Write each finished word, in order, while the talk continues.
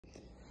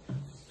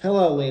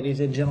Hello,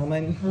 ladies and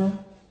gentlemen.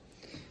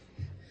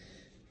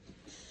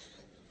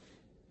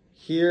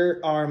 Here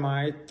are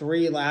my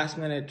 3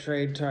 last-minute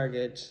trade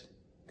targets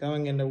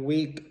going into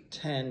Week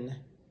 10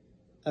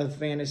 of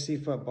fantasy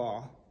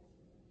football.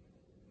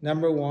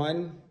 Number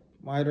 1,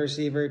 wide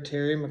receiver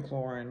Terry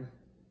McLaurin.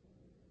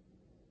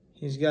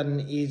 He's got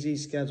an easy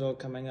schedule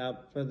coming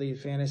up for the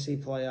fantasy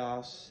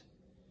playoffs.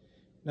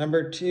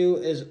 Number 2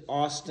 is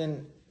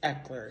Austin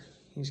Ekeler.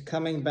 He's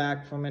coming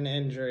back from an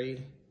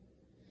injury.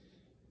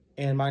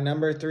 And my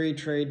number 3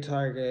 trade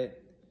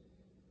target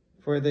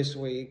for this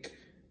week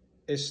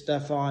is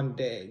Stefon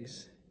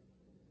Diggs.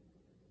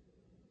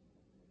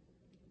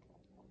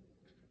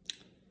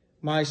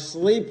 My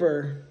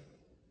sleeper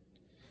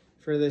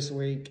for this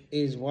week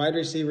is wide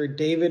receiver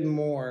David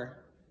Moore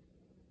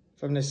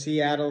from the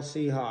Seattle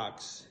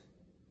Seahawks.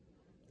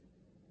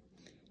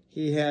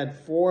 He had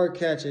 4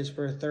 catches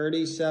for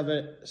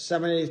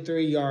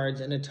 73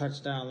 yards and a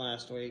touchdown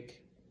last week.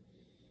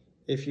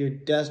 If you're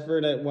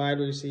desperate at wide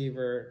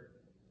receiver,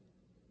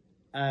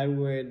 I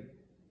would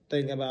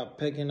think about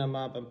picking him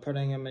up and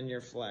putting him in your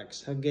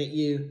flex. He'll get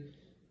you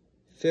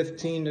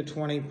 15 to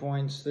 20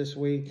 points this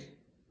week.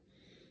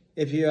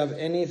 If you have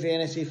any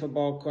fantasy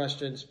football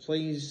questions,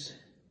 please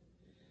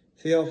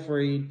feel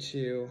free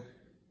to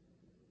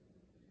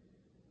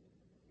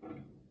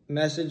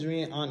message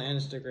me on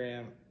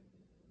Instagram,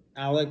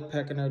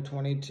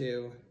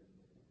 AlecPecano22,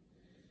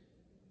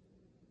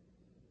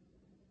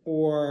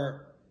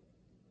 or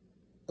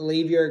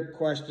leave your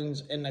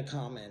questions in the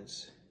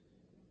comments.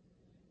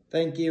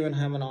 Thank you and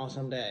have an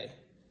awesome day.